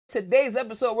Today's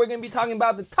episode, we're going to be talking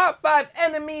about the top 5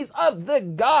 enemies of the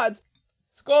gods.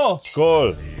 Skål!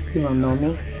 Skål! You will know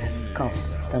me as Skull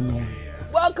the Norn.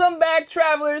 Welcome back,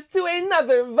 travelers, to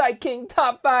another Viking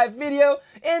top 5 video.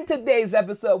 In today's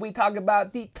episode, we talk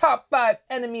about the top 5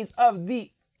 enemies of the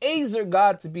Aesir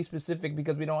Gods, to be specific,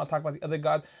 because we don't want to talk about the other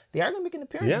gods. They are going to make an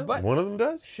appearance, but one of them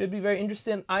does. Should be very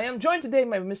interesting. I am joined today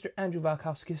by Mr. Andrew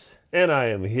Valkowskis. And I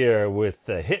am here with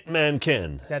Hitman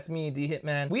Ken. That's me, the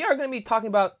Hitman. We are going to be talking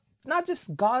about not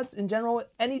just gods in general,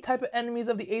 any type of enemies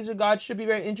of the Aesir Gods should be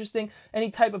very interesting. Any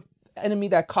type of enemy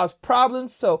that cause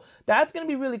problems. So that's going to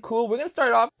be really cool. We're going to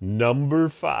start off. Number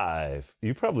 5.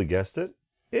 You probably guessed it.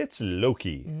 It's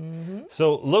Loki. Mm-hmm.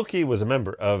 So Loki was a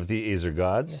member of the Aesir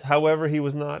Gods. Yes. However, he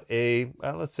was not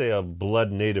let's say a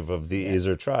blood native of the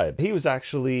Aesir tribe. He was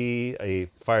actually a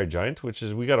fire giant, which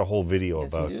is, we got a whole video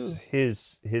about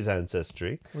his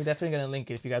ancestry. We're definitely going to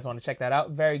link it if you guys want to check that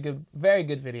out. Very good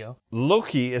video.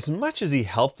 Loki, as much as he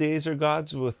helped the Aesir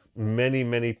Gods with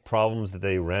many problems that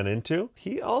they ran into,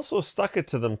 he also stuck it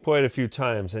to them quite a few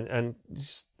times and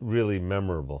just really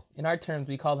memorable. In our terms,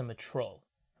 we call him a troll,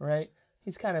 right?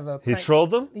 He's kind of a... He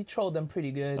trolled them? He trolled them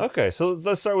pretty good. Okay, so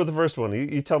let's start with the first one.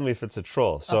 You tell me if it's a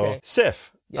troll. So, okay.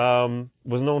 Sif Yes.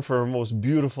 was known for her most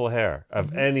beautiful hair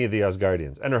of any of the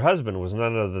Asgardians. And her husband was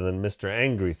none other than Mr.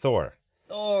 Angry Thor.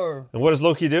 Thor. And what does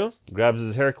Loki do? Grabs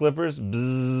his hair clippers,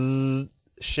 bzzz,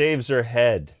 shaves her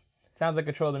head. Sounds like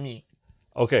a troll to me.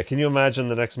 Okay, can you imagine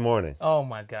the next morning? Oh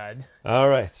my god. All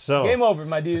right, so... Game over,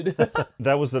 my dude.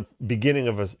 That was the beginning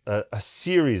of a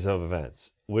series of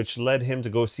events, which led him to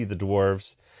go see the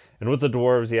dwarves. And with the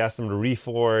dwarves, he asked them to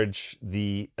reforge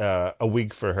a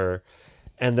wig for her.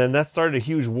 And then that started a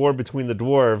huge war between the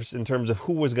dwarves in terms of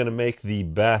who was going to make the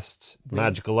best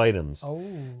magical items. Oh.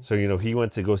 So, he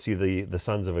went to go see the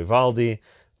sons of Ivaldi,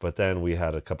 but then we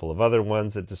had a couple of other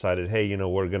ones that decided, hey,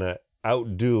 we're going to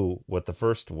outdo what the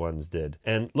first ones did.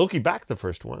 And Loki backed the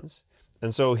first ones.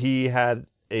 And so he had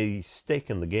a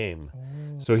stake in the game.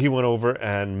 So he went over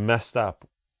and messed up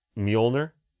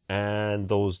Mjolnir and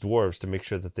those dwarves to make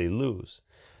sure that they lose.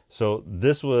 So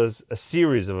this was a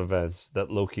series of events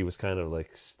that Loki was kind of like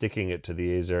sticking it to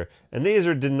the Aesir. And the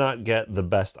Aesir did not get the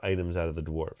best items out of the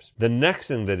dwarves. The next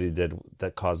thing that he did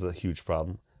that caused a huge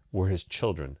problem were his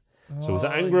children. So with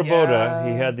Angrboda,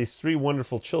 he had these 3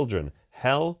 wonderful children,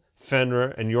 Hel, Fenrir,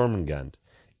 and Jormungand.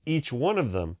 Each one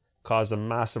of them caused a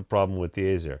massive problem with the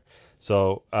Aesir.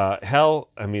 So Hel,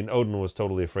 Odin was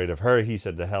totally afraid of her. He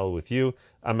said, to hell with you.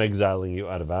 I'm exiling you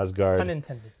out of Asgard. Pun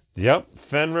intended. Yep.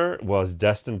 Fenrir was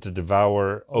destined to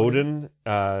devour Odin.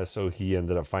 So he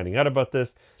ended up finding out about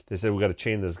this. They said, we got to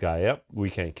chain this guy up. We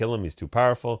can't kill him. He's too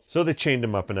powerful. So they chained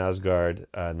him up in Asgard.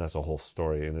 And that's a whole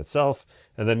story in itself.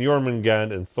 And then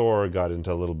Jormungand and Thor got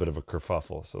into a little bit of a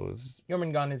kerfuffle. So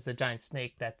Jormungand is the giant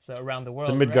snake that's around the world.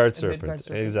 The Midgard right?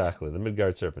 serpent. Exactly. The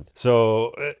Midgard serpent.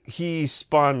 So he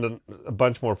spawned a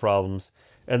bunch more problems.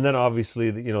 And then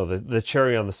obviously, the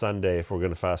cherry on the sundae, if we're going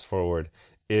to fast forward,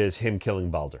 is him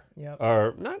killing Balder. Yep.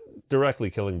 Or not directly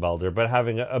killing Balder, but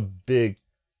having a big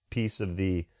piece of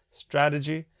the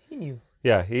strategy. He knew.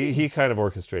 Yeah, he kind of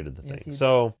orchestrated the thing.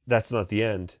 So that's not the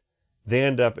end. They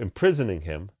end up imprisoning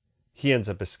him. He ends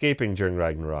up escaping during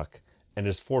Ragnarok and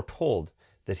is foretold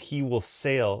that he will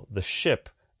sail the ship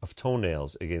of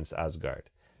toenails against Asgard,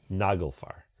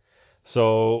 Naglfar.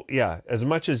 So yeah, as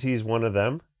much as he's one of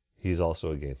them, he's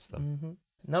also against them.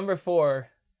 Mm-hmm. Number 4,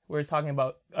 we're talking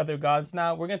about other gods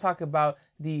now. We're going to talk about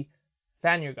the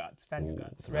Vanir gods. Vanir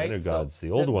gods, right? Vanir gods, the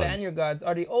old ones. Vanir gods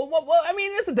are the old... Well,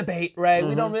 it's a debate, right?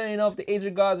 We don't really know if the Aesir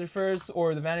gods are first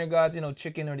or the Vanir gods,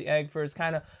 chicken or the egg first,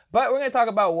 kind of. But we're going to talk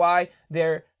about why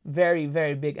they're very,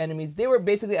 very big enemies. They were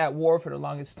basically at war for the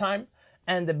longest time.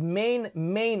 And the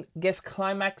main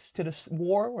climax to the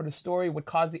war or the story would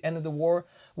cause the end of the war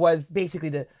was basically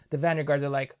the Vanir gods are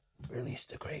like, release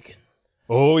the Kraken.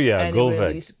 Oh yeah, and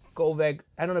Golveg. Golveg.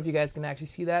 I don't know if you guys can actually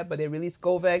see that, but they released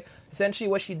Golveg. Essentially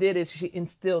what she did is she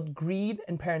instilled greed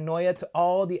and paranoia to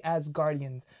all the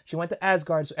Asgardians. She went to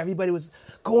Asgard, so everybody was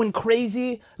going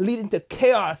crazy, leading to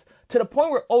chaos, to the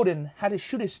point where Odin had to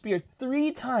shoot his spear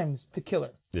 3 times to kill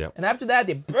her. Yeah. And after that,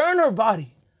 they burned her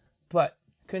body, but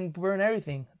couldn't burn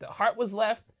everything. The heart was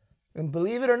left, and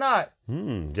believe it or not,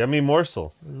 yummy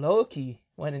morsel. Loki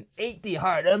went and ate the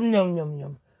heart. Num num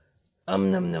num.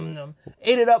 Num num num.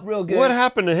 Ate it up real good. What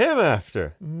happened to him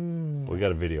after? We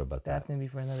got a video about that. That's going to be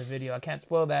for another video. I can't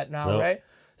spoil that now, right?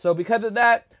 So because of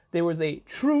that, there was a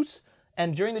truce.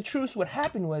 And during the truce, what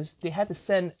happened was they had to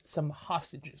send some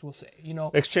hostages, we'll say.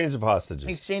 Exchange of hostages.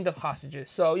 Exchange of hostages.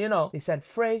 So, they sent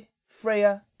Frey,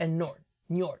 Freya, and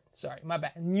Njord. Sorry, my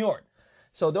bad. Njord.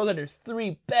 So those are their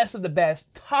 3 best of the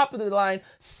best, top of the line.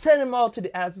 Send them all to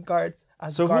the Asgards.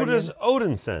 So who does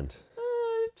Odin send?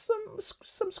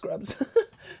 Some scrubs.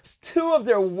 It's 2 of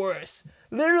their worst.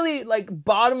 Literally, like,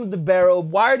 bottom of the barrel.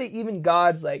 Why are they even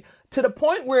gods? Like, to the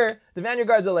point where the Vanir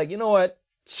gods are like, you know what?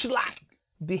 Schlack!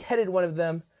 Beheaded one of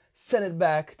them. Sent it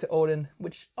back to Odin,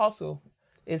 which also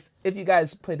is, if you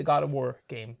guys play the God of War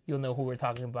game, you'll know who we're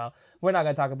talking about. We're not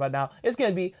going to talk about it now. It's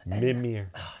going to be...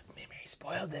 Mimir. Mimir, he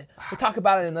spoiled it. We'll talk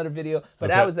about it in another video. But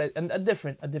that was a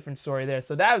different story there.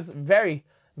 So that was very,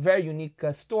 very unique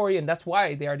story, and that's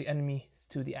why they are the enemies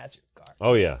to the Aesir Gods.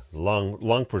 Oh yeah,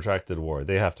 long protracted war.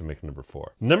 They have to make number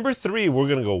 4. Number 3, we're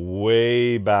going to go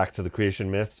way back to the creation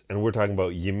myths, and we're talking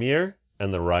about Ymir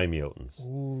and the Rhymiotans.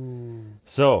 Ooh.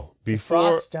 So, before... The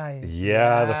Frost Giants.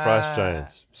 Yeah, the Frost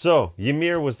Giants. So,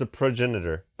 Ymir was the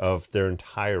progenitor of their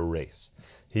entire race.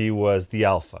 He was the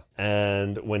alpha.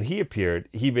 And when he appeared,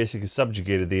 he basically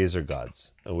subjugated the Aesir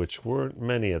Gods, which weren't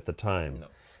many at the time. No.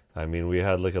 I mean, we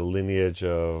had like a lineage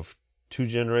of 2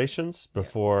 generations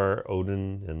before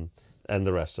Odin and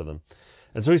the rest of them.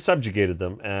 And so he subjugated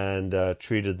them and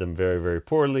treated them very, very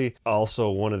poorly. Also,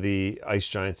 one of the ice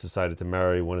giants decided to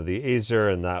marry one of the Aesir,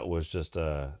 and that was just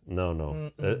a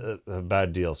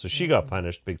bad deal. So she got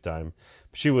punished big time.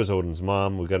 She was Odin's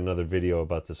mom. We got another video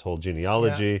about this whole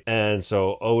genealogy. Yeah. And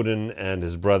so Odin and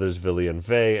his brothers Vili and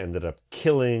Ve ended up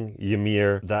killing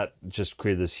Ymir. That just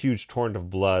created this huge torrent of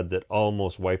blood that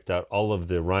almost wiped out all of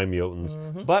the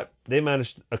Rhymiotans. But they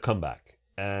managed a comeback.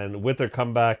 And with their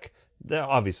comeback...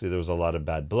 obviously, there was a lot of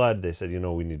bad blood. They said,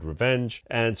 we need revenge.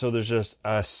 And so there's just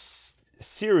a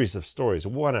series of stories,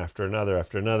 one after another,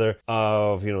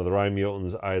 of, the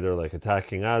Rhymiotans either like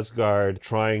attacking Asgard,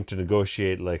 trying to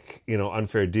negotiate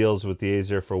unfair deals with the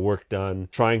Aesir for work done,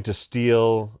 trying to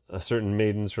steal certain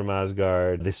maidens from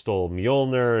Asgard. They stole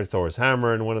Mjolnir, Thor's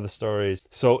hammer in one of the stories.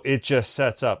 So it just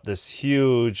sets up this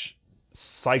huge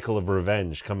cycle of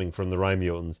revenge coming from the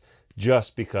Rhymiotans,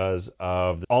 just because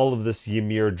of all of this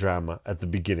Ymir drama at the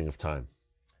beginning of time.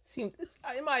 In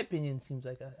my opinion, seems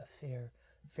like a fair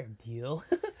deal.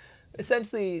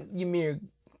 Essentially, Ymir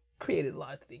created a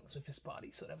lot of things with his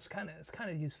body, so that was kind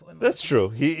of useful. That's true.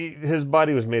 His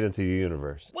body was made into the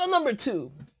universe. Well, number 2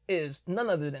 is none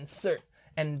other than Surt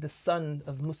and the son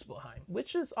of Muspelheim,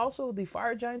 which is also the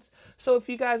fire giants. So if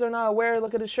you guys are not aware,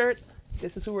 look at his shirt.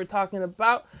 This is who we're talking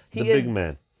about. The big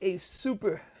man. A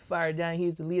super fire giant.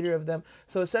 He's the leader of them.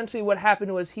 So essentially what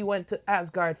happened was he went to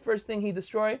Asgard. First thing he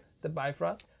destroyed, the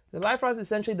Bifrost. The Bifrost is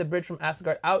essentially the bridge from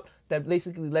Asgard out that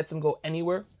basically lets him go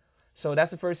anywhere. So that's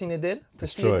the first thing they did.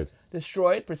 Destroyed.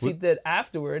 Proceeded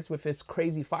afterwards with his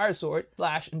crazy fire sword,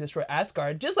 slash and destroy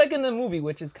Asgard, just like in the movie,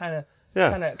 which is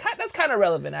that's kind of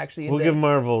relevant actually. We'll give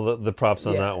Marvel the props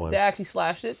on that one. They actually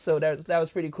slashed it, so that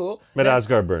was pretty cool. But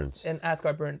Asgard burns. And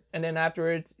Asgard burned. And then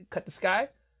afterwards, cut the sky.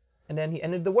 And then he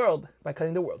ended the world by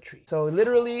cutting the world tree. So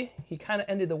literally, he kind of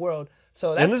ended the world.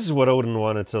 And this is what Odin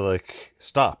wanted to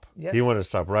stop. Yes. He wanted to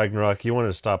stop Ragnarok. He wanted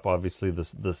to stop, obviously,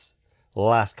 this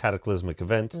last cataclysmic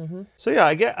event. Mm-hmm. So yeah,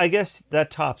 I guess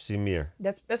that tops Ymir.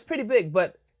 That's pretty big,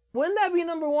 but wouldn't that be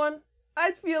number 1?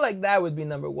 I feel like that would be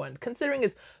number 1, considering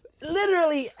it's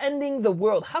literally ending the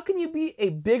world. How can you be a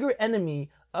bigger enemy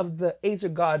of the Aesir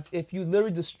Gods if you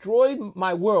literally destroyed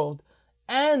my world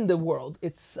and the world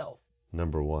itself?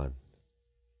 Number 1.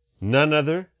 None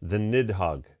other than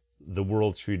Nidhogg, the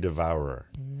World Tree Devourer.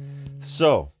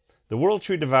 So, the World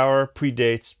Tree Devourer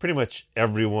predates pretty much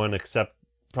everyone except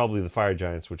probably the Fire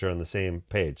Giants, which are on the same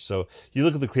page. So, you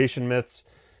look at the creation myths,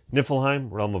 Niflheim,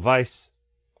 Realm of Ice,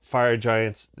 Fire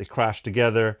Giants, they crash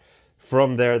together.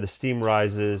 From there, the steam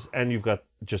rises, and you've got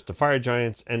just the Fire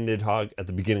Giants and Nidhogg at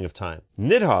the beginning of time.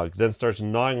 Nidhogg then starts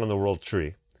gnawing on the World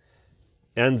Tree,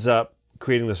 ends up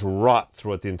creating this rot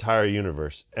throughout the entire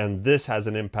universe. And this has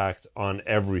an impact on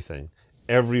everything,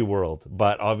 every world.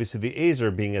 But obviously the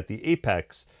Aesir being at the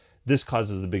apex, this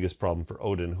causes the biggest problem for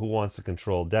Odin, who wants to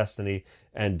control destiny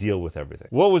and deal with everything.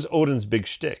 What was Odin's big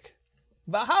shtick?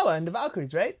 Valhalla and the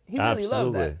Valkyries, right? He really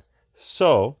loved that.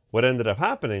 So what ended up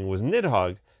happening was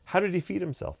Nidhogg, how did he feed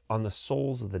himself? On the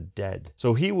souls of the dead.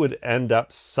 So he would end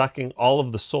up sucking all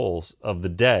of the souls of the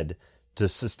dead to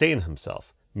sustain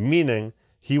himself, meaning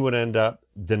he would end up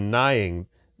denying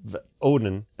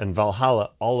Odin and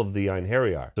Valhalla all of the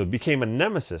Einherjar. So it became a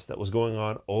nemesis that was going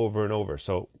on over and over.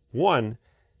 So 1,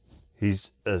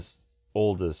 he's as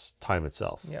old as time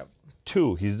itself. Yep.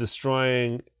 2, he's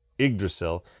destroying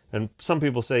Yggdrasil. And some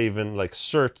people say even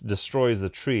Surt destroys the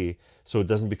tree so it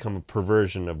doesn't become a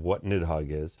perversion of what Nidhogg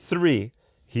is. 3,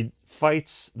 he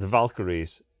fights the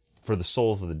Valkyries for the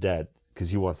souls of the dead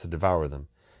because he wants to devour them.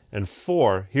 And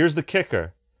 4, here's the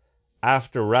kicker.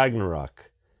 After Ragnarok,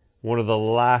 one of the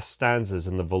last stanzas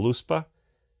in the Voluspa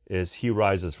is he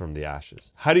rises from the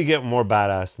ashes. How do you get more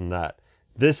badass than that?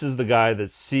 This is the guy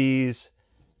that sees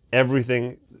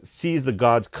everything, sees the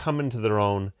gods come into their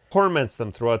own, torments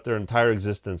them throughout their entire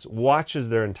existence, watches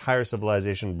their entire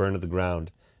civilization burn to the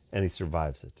ground, and he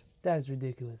survives it. That is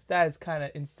ridiculous. That is kind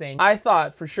of insane. I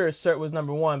thought for sure Cert was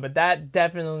number one, but that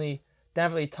definitely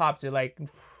tops it. Like,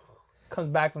 comes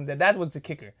back from the dead. That was the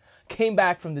kicker. Came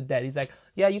back from the dead. He's like,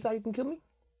 yeah, you thought you can kill me?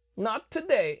 Not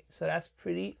today. So that's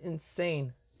pretty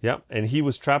insane. Yep, and he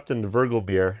was trapped in the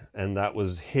Virgilbeer, and that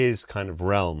was his kind of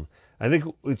realm. I think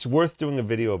it's worth doing a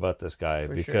video about this guy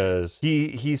because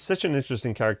he's such an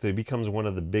interesting character. He becomes one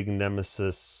of the big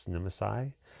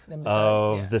nemesi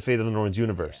of the Fate of the Norns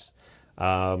universe.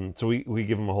 So we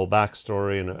give him a whole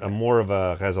backstory and a more of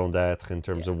a raison d'etre in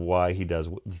terms of why he does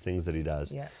the things that he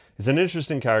does. Yeah. It's an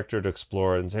interesting character to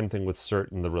explore, and same thing with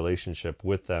Cert and the relationship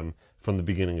with them from the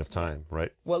beginning of time,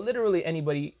 right? Well, literally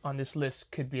anybody on this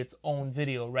list could be its own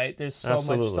video, right? There's so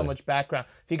much background.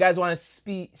 If you guys want to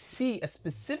see a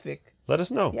specific, let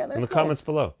us know in the comments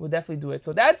below. We'll definitely do it.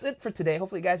 So that's it for today.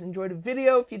 Hopefully you guys enjoyed the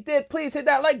video. If you did, please hit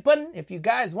that like button. If you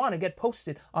guys want to get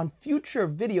posted on future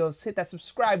videos, hit that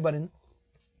subscribe button.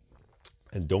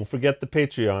 And don't forget the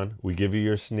Patreon. We give you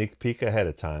your sneak peek ahead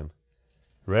of time.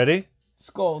 Ready?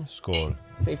 Skål. Skål.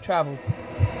 Safe travels.